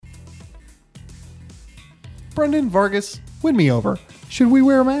Brendan, Vargas, win me over. Should we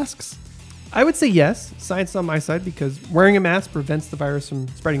wear masks? I would say yes. Science is on my side because wearing a mask prevents the virus from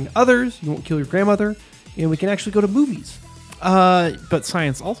spreading to others. You won't kill your grandmother. And we can actually go to movies. But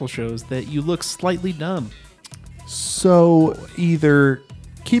science also shows that you look slightly dumb. So either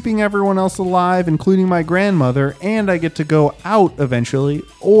keeping everyone else alive, including my grandmother, and I get to go out eventually,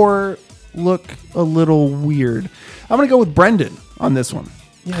 or look a little weird. I'm going to go with Brendan on this one.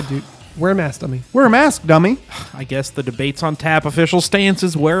 Yeah, dude. Wear a mask, dummy. Wear a mask, dummy. I guess the Debates on Tap official stance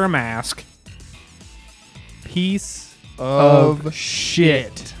is wear a mask. Piece Of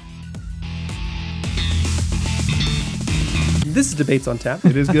shit. This is Debates on Tap,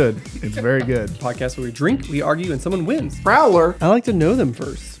 It is good. It's very good. podcast where we drink, we argue, and someone wins. Prowler. I like to know them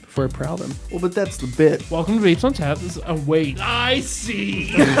first before I prowl them. Well, but that's the bit. Welcome to Debates on Tap. This is wait. I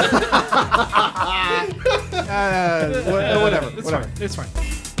see. Whatever. It's fine. It's fine.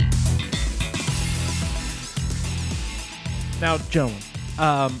 Now, gentlemen,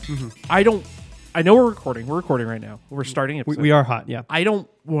 I know we're recording. We're recording right now. We're starting episode. We are hot, yeah. I don't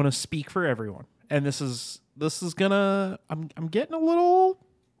want to speak for everyone, and this is gonna. I'm getting a little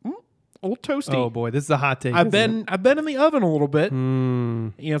toasty. Oh boy, this is a hot take. I've isn't been in the oven a little bit. You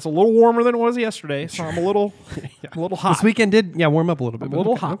know, it's a little warmer than it was yesterday, so I'm a little hot. This weekend did, warm up a little bit. I'm but a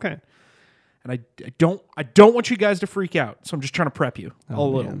little okay, hot. Okay. And I don't want you guys to freak out, so I'm just trying to prep you a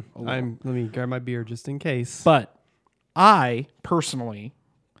little. Let me grab my beer just in case. But I personally,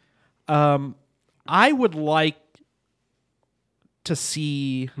 I would like to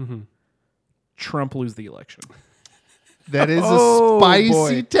see Trump lose the election. That is Oh, a spicy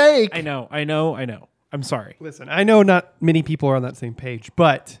boy. take. I know. I'm sorry. Listen, I know not many people are on that same page,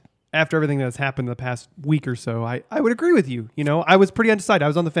 but after everything that's happened in the past week or so, I would agree with you. You know, I was pretty undecided. I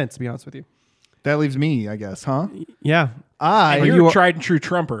was on the fence, to be honest with you. That leaves me, I guess, huh? Yeah. And you're a tried and true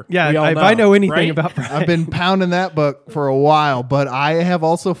Trumper. Yeah, We all if I know anything right? about Brian. I've been pounding that book for a while, but I have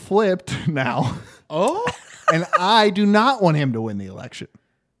also flipped now. Oh, And I do not want him to win the election.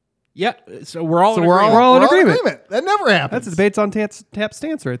 yeah. So we're all in we're agreement. all in agreement. That never happens. That's a Debates on Tap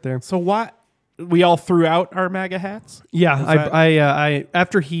stance right there. So why we all threw out our MAGA hats? Yeah, that- I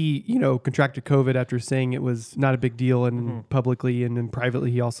after he contracted COVID after saying it was not a big deal and publicly and then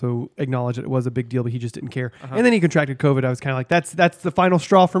privately he also acknowledged that it was a big deal, but he just didn't care. And then he contracted COVID. I was kind of like, that's the final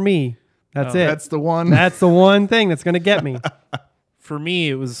straw for me. That's it. That's the one. That's the one thing that's going to get me. For me,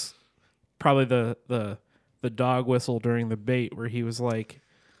 it was probably the dog whistle during the debate where he was like,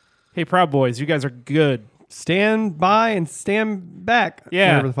 "Hey, Proud Boys, you guys are good. Stand by and stand back. Yeah.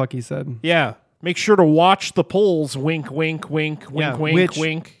 Whatever the fuck he said. Yeah, make sure to watch the polls. Wink, wink, wink, Yeah, wink, which-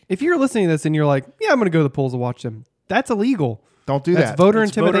 wink." If you're listening to this and you're like, yeah, I'm going to go to the polls and watch them, that's illegal. Don't do That's that. voter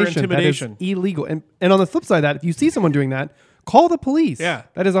It's voter intimidation. intimidation. That is illegal. And on the flip side of that, if you see someone doing that, call the police. Yeah.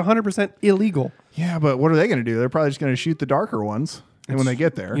 That is 100% illegal. Yeah, but what are they going to do? They're probably just going to shoot the darker ones when they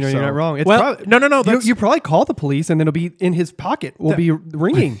get there. You know, so. you're not wrong. It's Well, probably, no. You, That's, you probably call the police and then it'll be in his pocket. Will be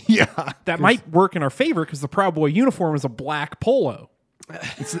ringing. Yeah. that might work in our favor because the Proud Boy uniform is a black polo.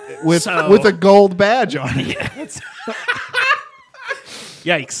 With So- a gold badge on it.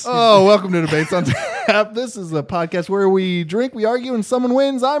 Yikes! Oh, welcome to Debates on Tap. This is a podcast where we drink, we argue, and someone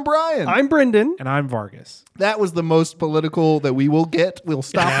wins. I'm Brian. I'm Brendan. And I'm Vargas. That was the most political that we will get. We'll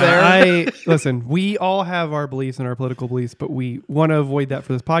stop there. Listen, we all have our beliefs and our political beliefs, but we want to avoid that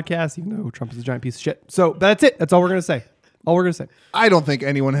for this podcast, even though Trump is a giant piece of shit. So that's it. That's all we're going to say. All we're going to say. I don't think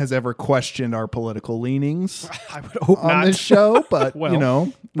anyone has ever questioned our political leanings I would hope on not. this show, but Well, you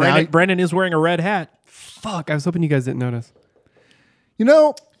know, Brandon is wearing a red hat. Fuck. I was hoping you guys didn't notice. you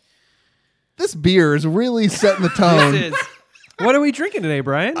know, this beer is really setting the tone. What are we drinking today,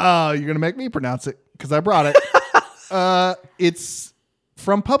 Brian? You're gonna make me pronounce it because I brought it. It's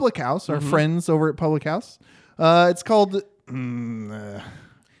from Public House, our friends over at Public House. It's called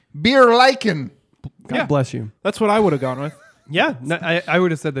Beer Lichen. God bless you. That's what I would have gone with. Yeah, no, I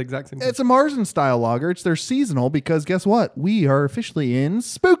would have said the exact same thing. It's a Marzen style lager. It's their seasonal because guess what? We are officially in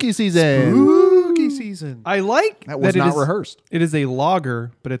spooky season. Spooky season. I like That was it not is- rehearsed. It is a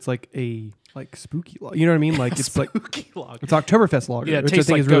lager, but it's like a spooky lager. You know what I mean? Like it's like Spooky lager. it's Oktoberfest lager, Yeah, it which I tastes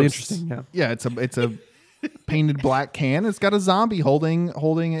think like is really ghosts. interesting. Yeah. Yeah, it's a painted black can. It's got a zombie holding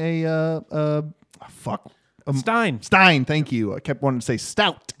a fuck Stein. Stein. Thank you. I kept wanting to say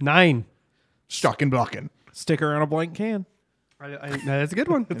stout. 9. Stockenblocken. Sticker on a blank can. That's a good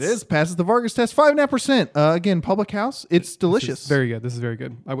one. It is passes the Vargas test. 5.5%. Again, Public House. It's delicious. Very good. This is very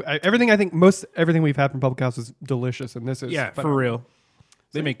good. Everything I think most everything we've had from Public House is delicious, and this is Yeah, phenomenal. for real.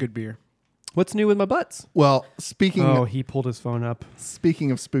 They make good beer. What's new with my butts? Well, speaking Oh, he pulled his phone up.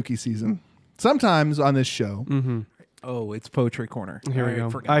 of spooky season, sometimes on this show, Oh, it's Poetry Corner. Here we go.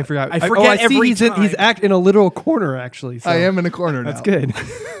 Forgot. I forgot. I forget see every he's time. he's in a literal corner actually. So I am in a corner now. That's good.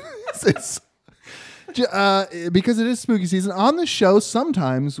 Because it is spooky season. On the show,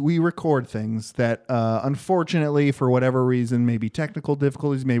 sometimes we record things that, unfortunately, for whatever reason, maybe technical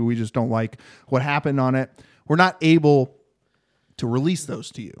difficulties, maybe we just don't like what happened on it. We're not able to release those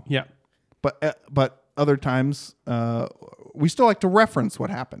to you. Yeah. But other times, we still like to reference what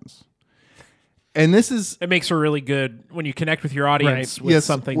happens. And this is It makes her really good when you connect with your audience Right. with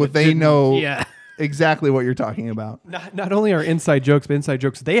something what that they didn't- know Yeah, exactly what you're talking about. Not only are inside jokes, but inside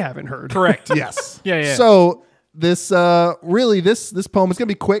jokes they haven't heard. correct. Yes. Yeah. So this really this poem is gonna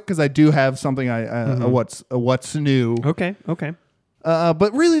be quick because I do have something a what's new. Okay.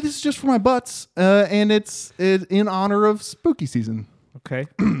 But really this is just for my butts, and it's in honor of spooky season. Okay.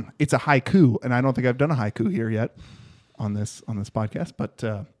 It's a haiku, and I don't think I've done a haiku here yet on this podcast. But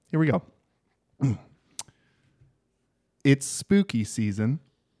here we go. It's spooky season.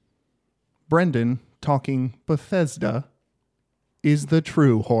 Brendan talking Bethesda is the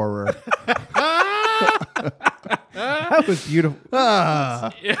true horror. That was beautiful.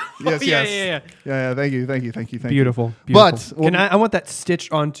 Yes, Yeah. Yeah, thank you. Beautiful. But- Can I want that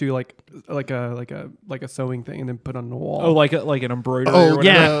stitched onto like a sewing thing and then put on the wall. Oh, like an embroidery. Oh, or whatever.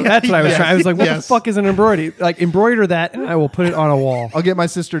 yeah, that's what I was Yes, trying. I was like, what yes. the fuck is an embroidery? Like embroider that and I will put it on a wall. I'll get my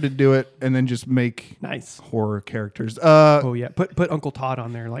sister to do it and then just make Nice. horror characters. Oh yeah, put Uncle Todd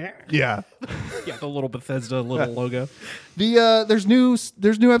on there. Like Yeah. Yeah, the little Bethesda little logo. There's new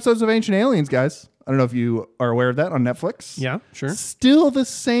episodes of Ancient Aliens, guys. I don't know if you are aware of that on Netflix. yeah, sure. Still the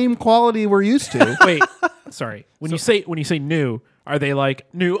same quality we're used to. Wait, sorry. When you say new, are they like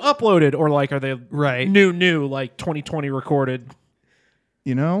new uploaded or like are they Right. new like 2020 recorded?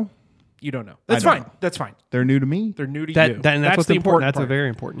 You know, You don't know. That's don't fine. know. That's fine. they're new to me. They're new to That, you. and that's what's the important. That's part. a very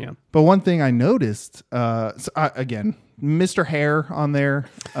important. Yeah. But one thing I noticed, again, Mr. Hair on there.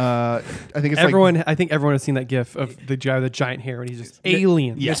 I think it's I think everyone has seen that GIF of the guy with the giant hair, and he's just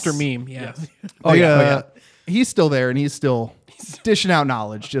alien. Yes. Mr. Meme. Yeah. Oh yeah. He's still there and he's still dishing out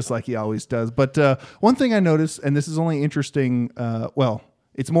knowledge just like he always does. But one thing I noticed, and this is only interesting,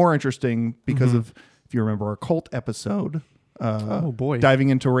 it's more interesting because of, if you remember our cult episode, Oh boy. diving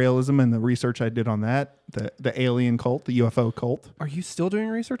into realism and the research I did on that, the alien cult, the UFO cult. Are you still doing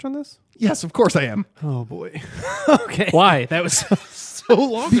research on this? Yes, of course I am. Oh boy. Okay. Why? That was so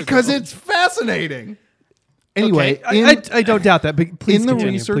long Because ago. it's fascinating. Anyway, Okay. I don't doubt that, but please in the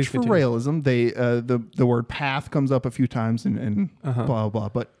continue. research Please for continue. realism, they the word path comes up a few times and blah blah blah.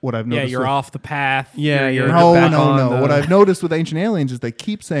 But what I've Yeah, noticed, you're off the path. Yeah, you're no, back no, on no. the- What I've noticed with Ancient Aliens is they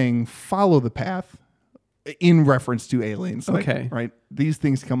keep saying follow the path in reference to aliens. Like, Okay. right? These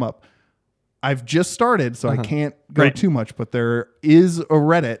things come up. I've just started, so I can't go Right. too much. But there is a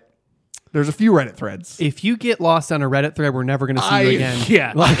Reddit. There's a few Reddit threads. If you get lost on a Reddit thread, we're never going to see you again.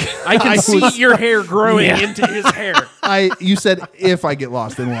 Yeah. Like I can see your hair growing into his hair. You said if I get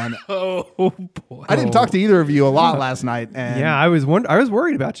lost in one. Oh boy. I didn't talk to either of you a lot last night, and yeah, I was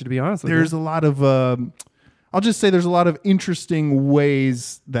worried about you, to be honest with there's you. a lot of I'll just say there's a lot of interesting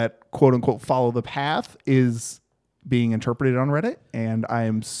ways that quote unquote follow the path is being interpreted on Reddit, and I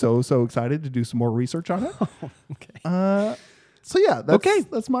am so excited to do some more research on it. Okay. So yeah,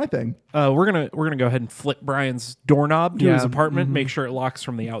 that's my thing. We're gonna go ahead and flip Brian's doorknob to Yeah, his apartment. Make sure it locks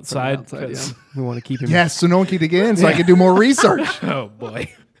from the outside. Outside, 'cause- yeah. We want to keep him. Yes, so no one can get in, so I can do more research. Oh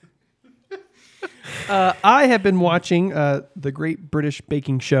boy. I have been watching the Great British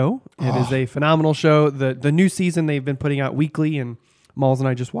Baking Show. It is a phenomenal show. The new season they've been putting out weekly, and Malls and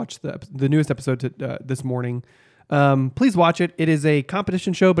I just watched the newest episode this morning. Please watch it. It is a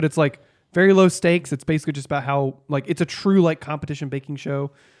competition show, but it's like very low stakes. It's basically just about how like it's a true like competition baking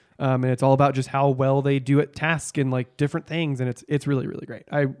show, and it's all about just how well they do at tasks and like different things, and it's really really great.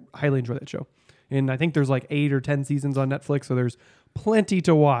 I highly enjoy that show, and I think there's like 8 or 10 seasons on Netflix, so there's plenty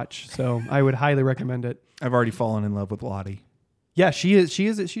to watch. So I would highly recommend it. I've already fallen in love with Lottie. Yeah, she's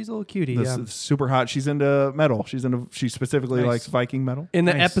a little cutie. This Yeah. is super hot. She's into metal. She specifically Nice. likes Viking metal. In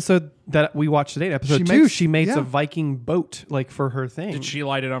the Nice. episode that we watched today, episode She 2, makes- she makes yeah. a Viking boat like for her thing. Did she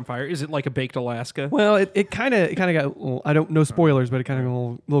light it on fire? Is it like a baked Alaska? Well, it kind of got. A little, I don't know spoilers, but it kind of got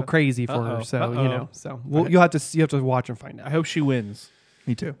a little crazy for her. Uh-oh. So Uh-oh. you know, so you have to watch and find I out. hope she wins.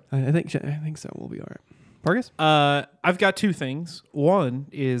 Me too. I think so. We'll be all right. Vargas? I've got 2 things. One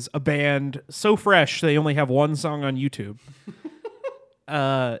is a band so fresh they only have one song on YouTube.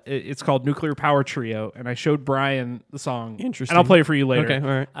 It's called Nuclear Power Trio, and I showed Brian the song. Interesting. And I'll play it for you later. Okay,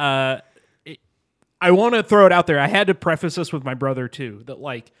 all right. I want to throw it out there. I had to preface this with my brother too. That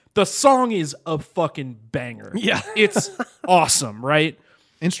like the song is a fucking banger. Yeah. It's awesome, right?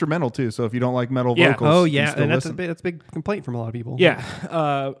 Instrumental too. So if you don't like metal Yeah. vocals, Oh you can yeah, still and that's listen. that's a big complaint from a lot of people.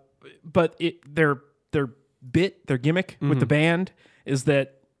 Yeah, but their gimmick with the band is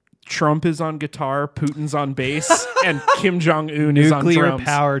that Trump is on guitar, Putin's on bass, and Kim Jong Un is on Nuclear drums.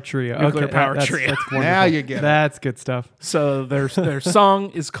 power trio. Nuclear Okay, power that's, trio. That's wonderful. Now you get it. That's good stuff. So their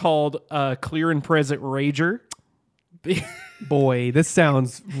song is called "Clear and Present Rager." Boy, this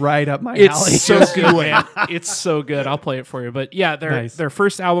sounds right up my alley. It's so good, man. It's so good. I'll play it for you. But yeah, Nice. their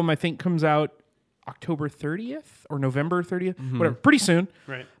first album I think comes out October 30th or November 30th, whatever, pretty soon.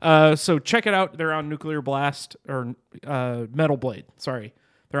 Right. So check it out. They're on Nuclear Blast or Metal Blade. Sorry,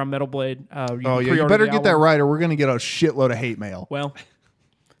 they're on Metal Blade. You better get that right, or we're gonna get a shitload of hate mail. Well,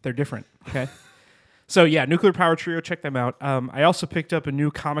 they're different. Okay. So yeah, Nuclear Power Trio. Check them out. I also picked up a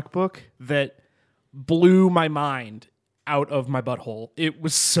new comic book that blew my mind out of my butthole. It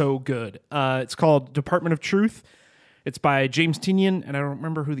was so good. It's called Department of Truth. It's by James Tynion, and I don't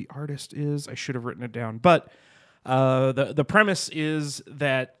remember who the artist is. I should have written it down. But the premise is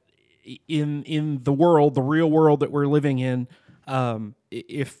that in the world, the real world that we're living in,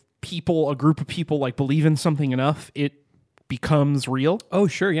 if a group of people like believe in something enough, it becomes real. Oh,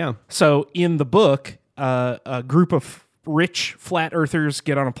 sure, yeah. So in the book, a group of rich flat earthers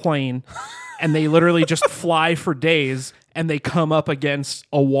get on a plane and they literally just fly for days and they come up against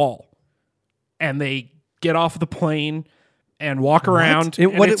a wall and they get off the plane and walk around.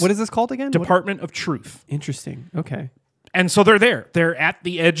 And what it's is this called again? Department of Truth. Interesting. Okay. And so they're there. They're at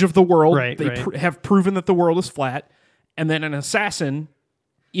the edge of the world. Right, They right. have proven that the world is flat. And then an assassin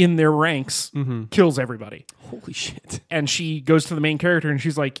in their ranks kills everybody. Holy shit. And she goes to the main character and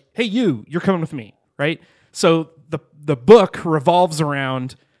she's like, "Hey, you're coming with me," right? So the book revolves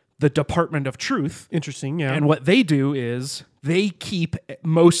around the Department of Truth. Interesting, yeah. And what they do is they keep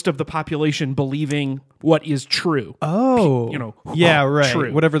most of the population believing what is true. oh. Yeah, right.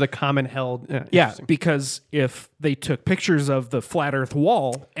 True. Whatever the common held. Yeah, interesting. because if they took pictures of the flat Earth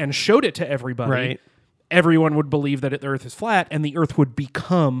wall and showed it to everybody, Right. everyone would believe that the Earth is flat and the Earth would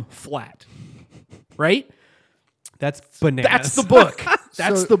become flat. Right? That's bananas. That's the book.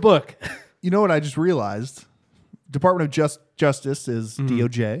 That's So- the book. You know what I just realized? Department of Justice is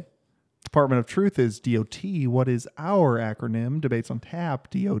DOJ. Department of Truth is DOT. What is our acronym? Debates on Tap,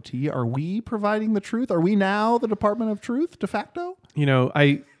 DOT. Are we providing the truth? Are we now the Department of Truth de facto?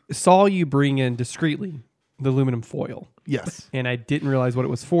 I saw you bring in discreetly the aluminum foil, Yes. and I didn't realize what it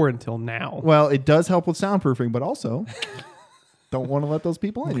was for until now. Well, it does help with soundproofing, but also don't want to let those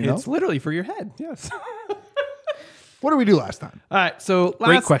people in, you know? It's literally for your head. Yes. What did we do last time? All right. So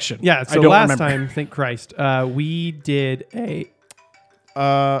Great question. Yeah. I So don't last remember. time, thank Christ, we did a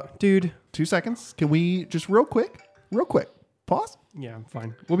dude. 2 seconds. Can we just real quick, pause? Yeah, I'm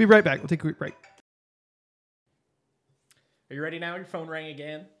fine. We'll be right back. We'll take a quick break. Are you ready now? Your phone rang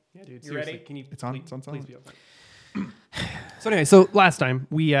again. Yeah, dude. You ready? Can you? It's on. Please, It's on please silent. be open. So anyway, so last time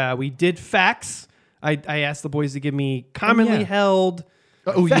we did facts. I asked the boys to give me commonly held.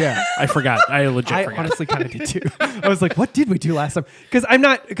 Oh, yeah. I forgot. I legit I forgot. honestly kind of did too. I was like, what did we do last time? Because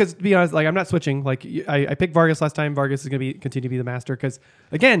to be honest, like I'm not switching. Like I picked Vargas last time. Vargas is going to continue to be the master because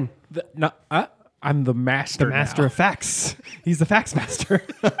again, I'm the master. the master now. of facts. He's the facts master.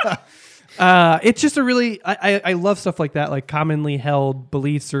 It's just a really I love stuff like that, like commonly held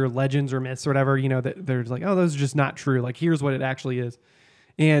beliefs or legends or myths or whatever. That they're like, oh, those are just not true. Like here's what it actually is,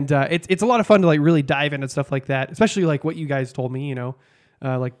 and it's a lot of fun to like really dive into stuff like that, especially like what you guys told me.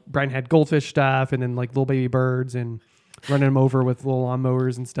 Like Brian had goldfish stuff, and then like little baby birds and running them over with little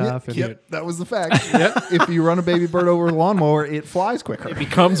lawnmowers and stuff. Yep, that was the fact. If you run a baby bird over a lawnmower, it flies quicker. It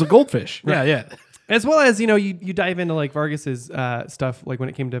becomes a goldfish. Yeah. As well as, you dive into like Vargas's stuff, like when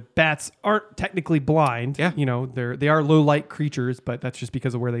it came to bats aren't technically blind. Yeah. They are low light creatures, but that's just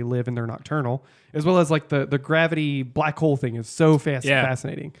because of where they live and they're nocturnal. As well as like the gravity black hole thing is so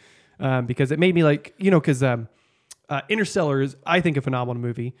fascinating. Because it made me like, because Interstellar is, I think, a phenomenal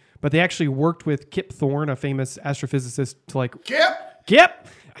movie, but they actually worked with Kip Thorne, a famous astrophysicist, to like Kip.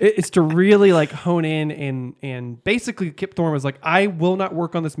 It's to really like hone in and basically Kip Thorne was like, I will not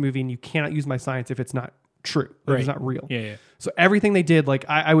work on this movie and you cannot use my science if it's not true, if it's not real. Yeah. So everything they did, like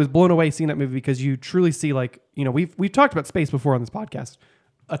I was blown away seeing that movie because you truly see like, we've talked about space before on this podcast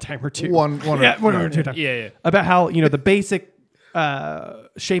a time or two. One or two times. Yeah. About how, the basic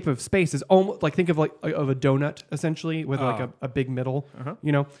shape of space is almost like, think of like of a donut essentially with like a big middle,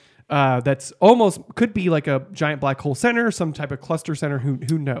 that's almost could be like a giant black hole center, some type of cluster center.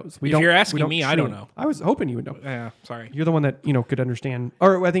 Who knows? If you're asking me, I don't know. I was hoping you would know. Yeah. Sorry. You're the one that could understand.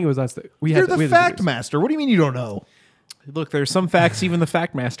 Or I think it was us that we You're had. the fact master. What do you mean you don't know? Look, there's some facts even the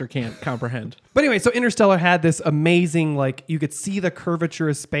fact master can't comprehend. But anyway, so Interstellar had this amazing, like, you could see the curvature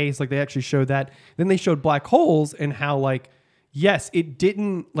of space. Like, they actually showed that. Then they showed black holes and how, like, yes, it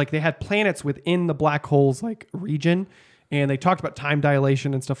didn't, like, they had planets within the black holes, like, region. And they talked about time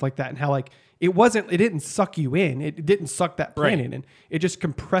dilation and stuff like that. And how, like, it didn't suck you in. It didn't suck that planet in. It just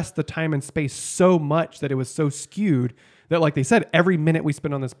compressed the time and space so much that it was so skewed that, like they said, every minute we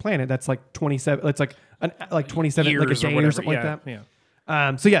spend on this planet, that's like 27. It's like 27, like a day or something like that.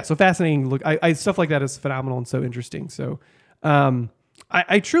 Yeah. So fascinating. Look, I stuff like that is phenomenal and so interesting. So,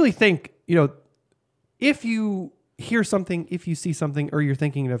 I truly think, if you hear something, if you see something, or you're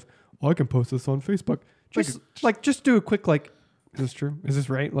thinking of, I can post this on Facebook. Just do a quick, like, is this true? Is this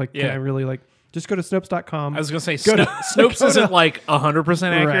right? Like, can I really, like, just go to Snopes.com. I was going to say, Snopes isn't like 100%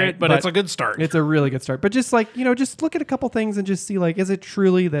 accurate, Right, but it's a good start. It's a really good start. But just like, just look at a couple things and just see, like, is it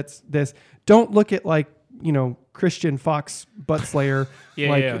truly that's this? Don't look at, like, Christian Fox Buttslayer,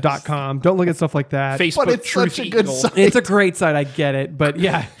 .com. Don't look at stuff like that. Facebook But it's Truth such a good Eagle. site. It's a great site. I get it. But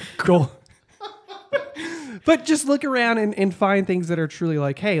yeah, cool. But just look around and find things that are truly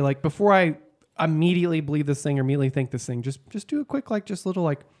like, hey, like, before I immediately believe this thing or immediately think this thing, just do a quick, like, just little,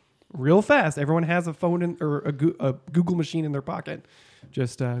 like, real fast. Everyone has a phone or a Google machine in their pocket.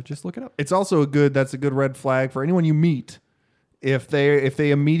 Just look it up. It's also that's a good red flag for anyone you meet. If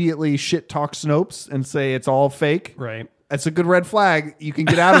they immediately shit talk Snopes and say it's all fake, Right. that's a good red flag. You can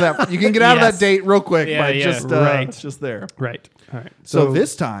get out of that. You can get out of Yes. that date real quick by Right. just there. Right. All right. So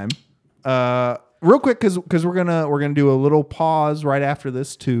this time, real quick, because we're gonna do a little pause right after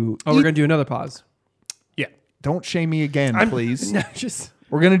this to. we're going to do another pause. Yeah. Don't shame me again, please. No, just,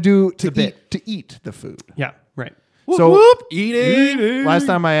 We're gonna do bit. to eat the food. yeah, right. So Eating. last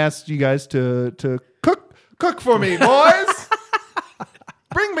time I asked you guys to cook for me, boys.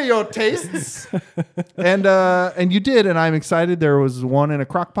 Bring me your tastes. And you did, and I'm excited. There was one in a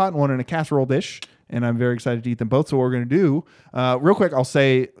crock pot and one in a casserole dish, and I'm very excited to eat them both. So what we're gonna do, real quick, I'll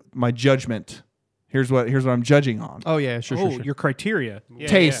say my judgment. Here's what I'm judging on. Oh, yeah, sure. Your criteria. Yeah,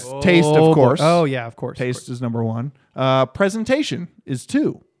 Taste, yeah. taste, of course. Oh, yeah, of course. Taste is number one. Presentation is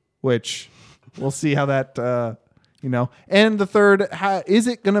two, which we'll see how that, And the third, is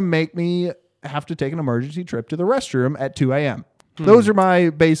it going to make me have to take an emergency trip to the restroom at 2 a.m.? Those are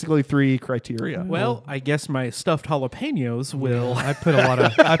my basically three criteria. Well, I guess my stuffed jalapenos will. I put a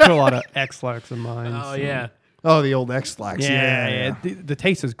lot of X-Lax in mine. Oh, so- yeah. Oh, the old X-Lax. Yeah. The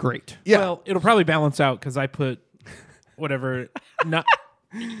taste is great. Yeah. Well, it'll probably balance out because I put whatever. Not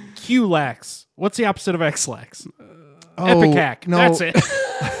Q-Lax. What's the opposite of X-Lax? Epicac. no. That's it.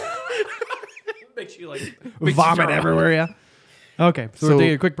 Makes you like Makes you vomit throw up. everywhere, yeah. Okay, so So- we're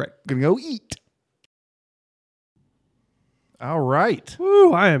taking a quick break. Gonna go eat. All right.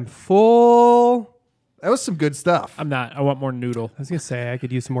 Woo, I am full. That was some good stuff. I'm not. I want more noodle. I was gonna say I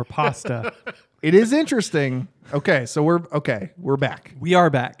could use some more pasta. It is interesting. Okay, so we're back. We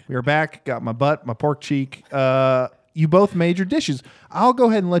are back. We are back. Got my butt, my pork cheek. You both made your dishes. I'll go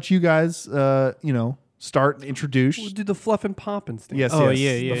ahead and let you guys, start and introduce. We'll do the fluff and pomp and stuff. Yes, Oh,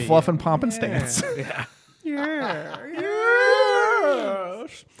 yes. yeah, The yeah, fluff and pomp and stance. Yes.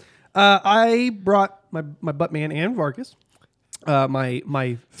 I brought my butt man and Vargas.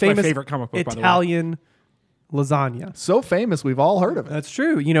 My famous favorite comic book, by the way. Italian lasagna. So famous, we've all heard of it. That's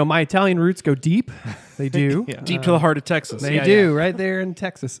true. My Italian roots go deep. They do. Deep to the heart of Texas. They Yeah, do, right there in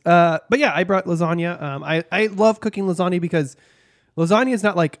Texas. But yeah, I brought lasagna. I love cooking lasagna because lasagna is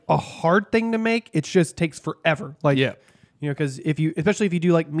not like a hard thing to make. It just takes forever. Like, Yeah. because especially if you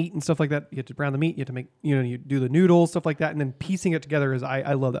do like meat and stuff like that, you have to brown the meat. You have to make, you do the noodles, stuff like that, and then piecing it together is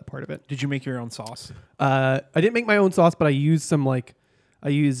I love that part of it. Did you make your own sauce? I didn't make my own sauce, but I used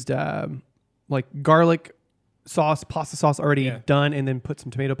garlic sauce, pasta sauce already Yeah. done, and then put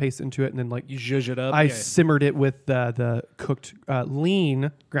some tomato paste into it, and then like You zhuzh it up? I Yeah. simmered it with the cooked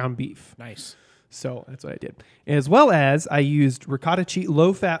lean ground beef. Nice. So that's what I did. As well as I used ricotta cheese,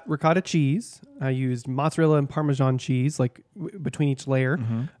 low-fat ricotta cheese. I used mozzarella and Parmesan cheese, like between each layer.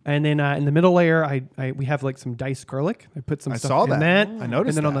 And then in the middle layer, we have like some diced garlic. I put some I stuff saw in that. that. I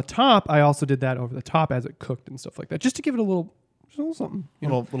noticed And then on the that. top, I also did that over the top as it cooked and stuff like that, just to give it a little something.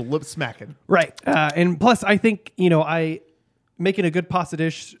 Little lip smacking. Right. And plus, I think, I making a good pasta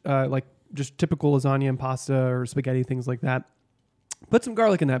dish, like just typical lasagna and pasta or spaghetti, things like that. Put some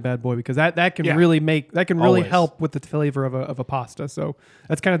garlic in that bad boy because that can Yeah. really Always. help with the flavor of a pasta. So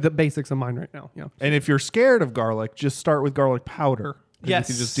that's kind of the basics of mine right now. Yeah. And if you're scared of garlic, just start with garlic powder. Yes.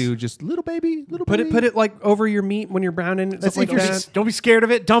 You can just do little baby. Put it like over your meat when you're browning it. Let's Stuff see like if you're that. Don't be scared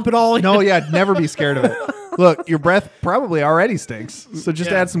of it. Dump it all in. No, yeah, never be scared of it. Look, your breath probably already stinks. So just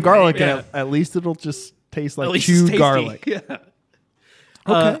Yeah. add some garlic Yeah. and at least it'll just tastes At like least it's chewed tasty. garlic. Yeah.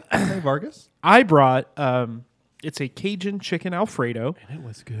 Okay. Okay, Vargas. I brought it's a Cajun chicken Alfredo And it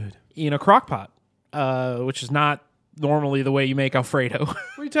was good. in a crock pot, which is not normally the way you make Alfredo. What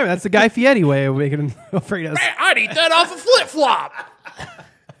are you talking about? That's the Guy Fieri way of making Alfredos. I'd eat that off a flip flop.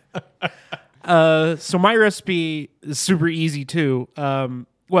 So my recipe is super easy too.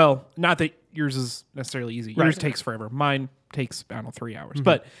 Well, not that yours is necessarily easy. Yours takes forever. Mine takes, I don't know, 3 hours.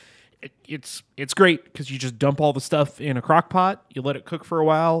 But it's great because you just dump all the stuff in a crock pot. You let it cook for a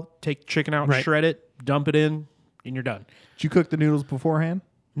while. Take the chicken out and shred it. Dump it in, and you're done. Did you cook the noodles beforehand?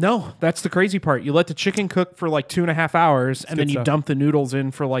 No, that's the crazy part. You let the chicken cook for like 2.5 hours, and then you stuff. dump the noodles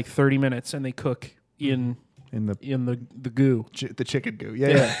in for like 30 minutes, and they cook in In the the goo. the chicken goo.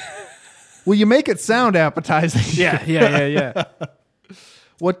 Yeah. Well, you make it sound appetizing. Yeah.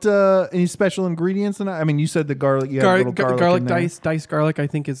 What any special ingredients in it? I mean, you said the garlic. You had a little garlic in there. diced garlic, I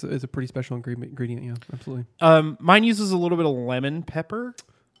think is a pretty special ingredient. Yeah, absolutely. Mine uses a little bit of lemon pepper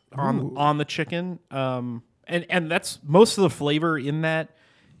on the chicken, and that's most of the flavor in that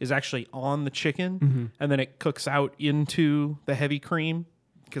is actually on the chicken, and then it cooks out into the heavy cream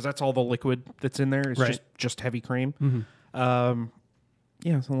because that's all the liquid that's in there. It's just heavy cream.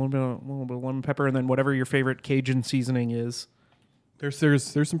 Yeah, so a little bit of lemon pepper, and then whatever your favorite Cajun seasoning is. There's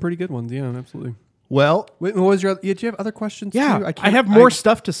some pretty good ones. Yeah, absolutely. Well, Wait, what was your? Did you have other questions? Yeah, too? I have more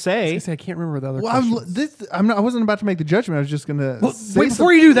stuff to say. I can't remember the other well, questions. I wasn't about to make the judgment. I was just gonna Wait,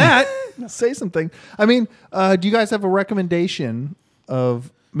 before you do that, say something. I mean, do you guys have a recommendation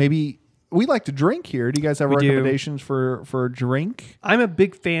of maybe we like to drink here? Do you guys have We do. recommendations for a drink? I'm a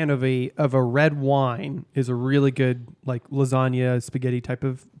big fan of a red wine. Is a really good like lasagna spaghetti type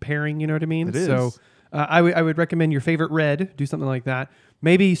of pairing. You know what I mean? It is. So I would recommend your favorite red. Do something like that.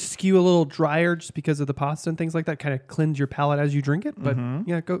 Maybe skew a little drier just because of the pasta and things like that. Kind of cleanse your palate as you drink it. But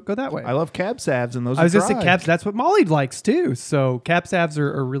yeah, go that way. I love cab salves, and those. I was are going to say dry. cabs. That's what Molly likes too. So cab salves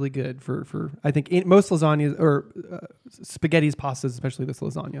are really good for I think most lasagnas or spaghettis, pastas, especially this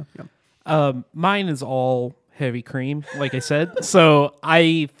lasagna. Yeah. Mine is all heavy cream, like I said. So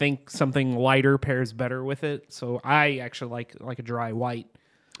I think something lighter pairs better with it. So I actually like a dry white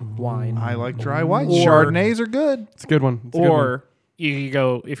wine. I like dry white. Or- Chardonnays are good. It's a good one. It's a good one. Or you could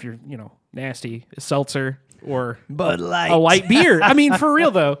go, if you're, nasty, a seltzer or Bud Light. a light beer. I mean, for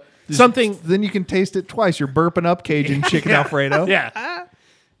real though, something. Then you can taste it twice. You're burping up Cajun chicken Alfredo. Yeah.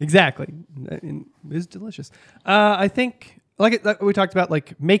 Exactly. It is delicious. I think, like we talked about,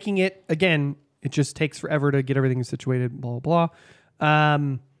 like making it, again, it just takes forever to get everything situated, blah, blah,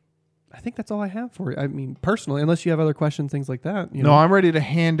 blah. I think that's all I have for you. I mean, personally, unless you have other questions, things like that. No, I'm ready to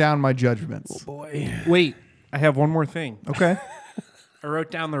hand down my judgments. boy. Wait, I have one more thing. Okay. I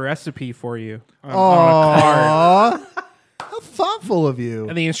wrote down the recipe for you on a card, Aww. How thoughtful of you.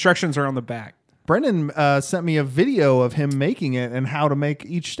 and the instructions are on the back. Brendan sent me a video of him making it and how to make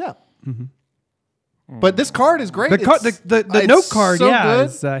each step. But this card is great. The It's note card, so good.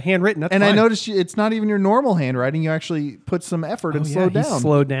 is handwritten. That's And I fine. noticed it's not even your normal handwriting. You actually put some effort and slowed he's down.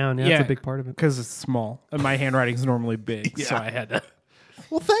 slowed down. Yeah, that's a big part of it. because it's small, and my handwriting is normally big, so I had to.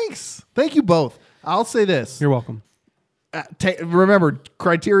 Well, thanks. Thank you both. I'll say this. You're welcome. Remember,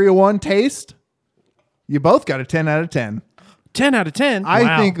 criteria 1, taste. You both got a 10 out of 10. 10 out of 10.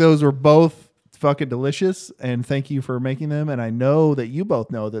 I think those were both fucking delicious, and thank you for making them. And I know that you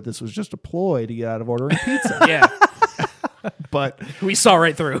both know that this was just a ploy to get out of ordering pizza. Yeah, But we saw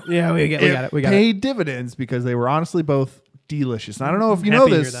right through. Yeah, we got it. We got it. paid dividends because they were honestly both delicious. And I don't know if you Happy know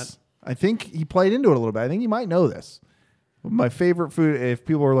to hear this. that. I think he played into it a little bit. I think you might know this. My favorite food, if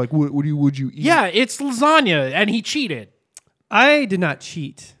people are like, would you eat? Yeah, it's lasagna, and he cheated. I did not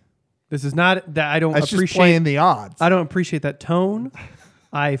cheat. This is not that I don't That's just appreciate. playing the odds. I don't appreciate that tone.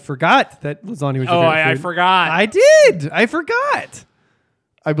 I forgot that lasagna was your Oh, favorite I food. forgot. I did. I forgot.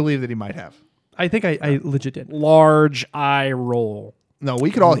 I believe that he might have. I think I legit did. Large eye roll. No,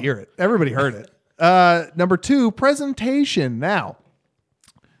 we could all hear it. Everybody heard it. Number 2, presentation. Now,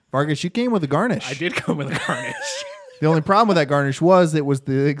 Vargas, you came with a garnish. I did come with a garnish. The only problem with that garnish was it was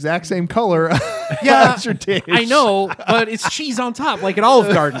the exact same color Yeah, as your dish. I know, but it's cheese on top, like at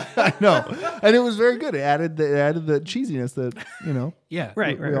Olive Garden. I know. And it was very good. It added the cheesiness that, Yeah,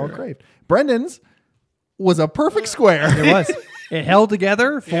 we all craved. Brendan's was a perfect square. It was. It held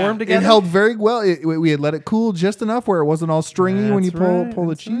together, formed together. It held very well. We had let it cool just enough where it wasn't all stringy when you That's right, pull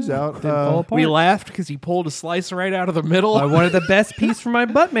the that's cheese right. out. Didn't fall apart. We laughed because he pulled a slice right out of the middle. I wanted the best piece for my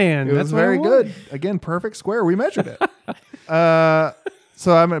butt man. It was very good. Again, perfect square. We measured it.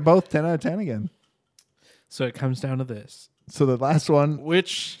 So I'm at both 10 out of 10 again. So it comes down to this. So the last one,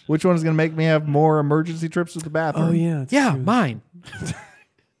 Which which one is going to make me have more emergency trips to the bathroom? Oh yeah. It's yeah, true. mine.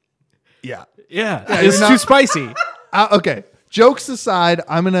 Yeah. Yeah, you're it's not- too spicy. Okay. Jokes aside,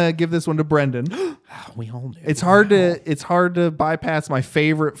 I'm gonna give this one to Brendan. We all knew. It's hard to bypass my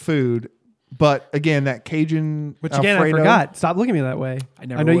favorite food, but again, that Cajun Which again, Alfredo, I forgot. Stop looking at me that way. I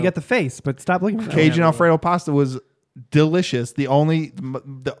never know you will. got the face, but stop looking at me that way. Cajun Alfredo pasta was delicious.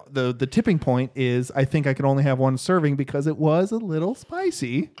 The tipping point is I think I could only have one serving because it was a little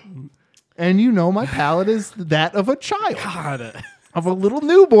spicy, and you know my palate is that of a child, God. of a little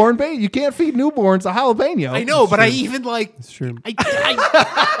newborn baby. You can't feed newborns a jalapeno. I know, but I even like. It's true.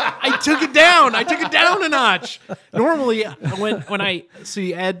 I took it down. I took it down a notch. Normally, when I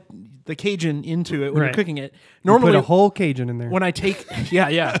you add the Cajun into it when you're Right. cooking it. Put Normally, a whole Cajun in there. when I take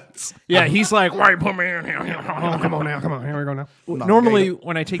yeah. He's like, why you put me in here? Oh, come on now. Come on. Here we go now. Normally,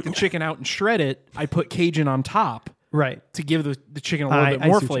 when I take the chicken out and shred it, I put Cajun on top Right. to give the chicken a little bit I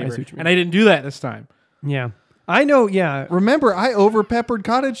more see what you- I flavor, see what you mean. and I didn't do that this time. Yeah. I know. Yeah. Remember, I over peppered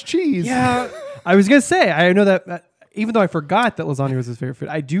cottage cheese. Yeah. I was gonna say. I know that. Even though I forgot that lasagna was his favorite food,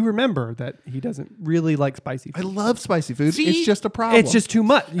 I do remember that he doesn't really like spicy I food. love spicy food. See? It's just a problem. It's just too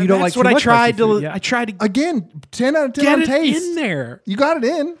much. You And don't that's like what too I much tried spicy to. food. Yeah. I tried to again 10 out of 10 get on it taste. in there. You got it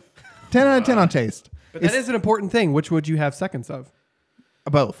in. 10 out of 10 on taste. But that is an important thing. Which would you have seconds of?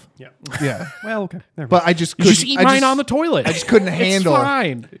 Both. Yeah. Yeah. Well, okay. Never But I just You couldn't. just eat I mine on the toilet. I just couldn't handle It's it.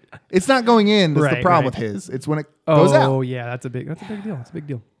 fine. It's not going in. That's the Right, problem right. with his. It's when it goes out. Oh yeah, that's a big deal. It's a big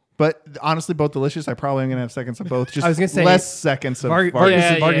deal. But honestly, both delicious. I probably am going to have seconds of both. Just I was gonna say, less seconds of Vargas' Vargas.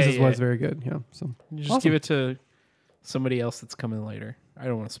 Yeah, Vargas's yeah. was very good. Yeah. So You just awesome. give it to somebody else that's coming later. I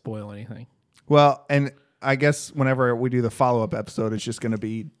don't want to spoil anything. Well, and I guess whenever we do the follow-up episode, it's just going to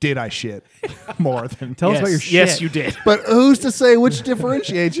be, did I shit? More than. Tell us about your shit. Yes, you did. But who's to say which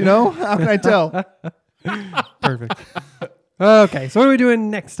differentiates, you know? How can I tell? Perfect. Okay, so what are we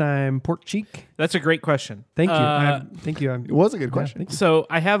doing next time? Pork cheek. That's a great question. Thank you. Thank you. It was a good question. Thank you. So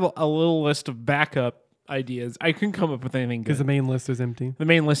I have a little list of backup ideas. I couldn't come up with anything Because good. the main list is empty. The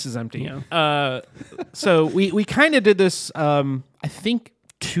main list is empty. Yeah. So we kind of did this, I think,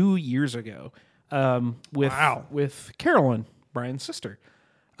 2 years ago with Carolyn, Brian's sister.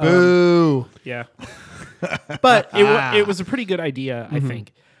 Boo. Yeah. But it was a pretty good idea, I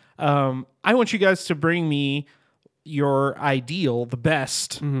think. I want you guys to bring me your ideal, the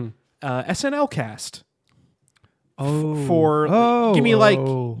best SNL cast. Give me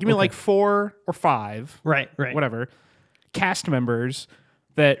like 4 or 5, Right. whatever, cast members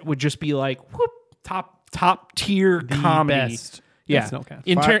that would just be like top tier comedy. Best Yeah, SNL cast.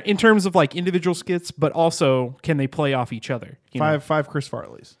 in terms of like individual skits, but also can they play off each other? You know? Five Chris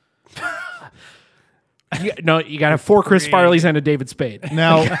Farleys. You gotta have 4 Chris Farleys and a David Spade.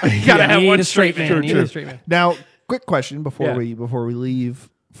 Now, You gotta have You one need a straight man. man. You need a straight man. now, quick question before Yeah. we leave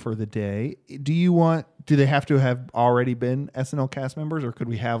for the day. Do they have to have already been SNL cast members, or could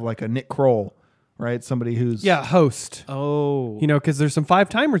we have like a Nick Kroll, right? Somebody who's Yeah, host. Oh, You know, because there's some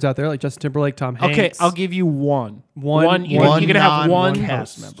 5-timers out there like Justin Timberlake, Tom Hanks. okay. I'll give you one. One- You one can have one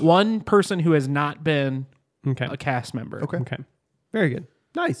cast member. one person who has not been Okay. a cast member. Okay. Okay. Very good.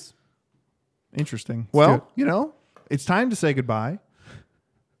 Nice. Interesting. do Well, it. you know, it's time to say goodbye.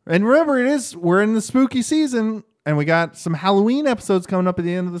 And remember, we're in the spooky season, and we got some Halloween episodes coming up at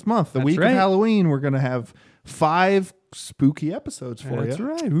the end of this month. The That's week right. of Halloween, we're going to have 5 spooky episodes for That's you.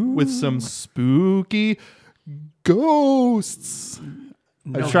 right. Ooh. With some spooky ghosts.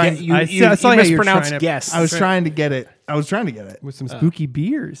 I was trying. I saw how you're mispronounced trying to- guess. I was trying to get it. With some spooky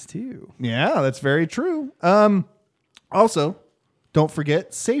beers too. Yeah, that's very true. Also, don't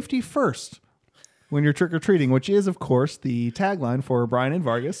forget safety first when you're trick or treating, which is, of course, the tagline for Brian and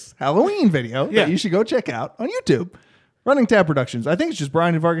Vargas Halloween video Yeah. that you should go check out on YouTube. Running Tab Productions. I think it's just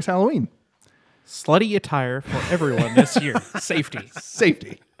Brian and Vargas Halloween. Slutty attire for everyone this year. Safety.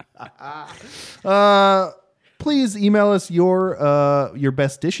 Safety. Please email us your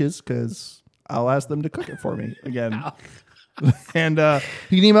best dishes because I'll ask them to cook it for me again. And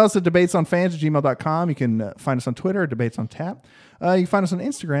you can email us at debatesonfans@gmail.com. You can find us on Twitter at debatesontap. You can find us on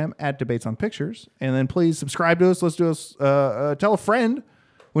Instagram at debatesonpictures. And then please subscribe to us. Let's do us. Tell a friend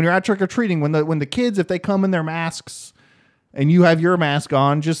when you're out trick or treating. When the kids, if they come in their masks and you have your mask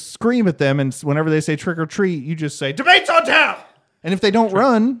on, just scream at them. And whenever they say trick or treat, you just say debates on tap. And if they don't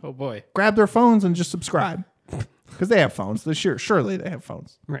run, Oh boy. grab their phones and just subscribe because they have phones. Surely they have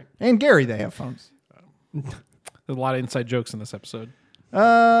phones. Right. And Gary, they have phones. There's a lot of inside jokes in this episode.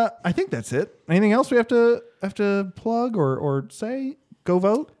 I think that's it. Anything else we have to plug or say? Go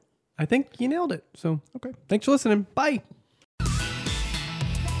vote. I think you nailed it. So Okay. thanks for listening. Bye.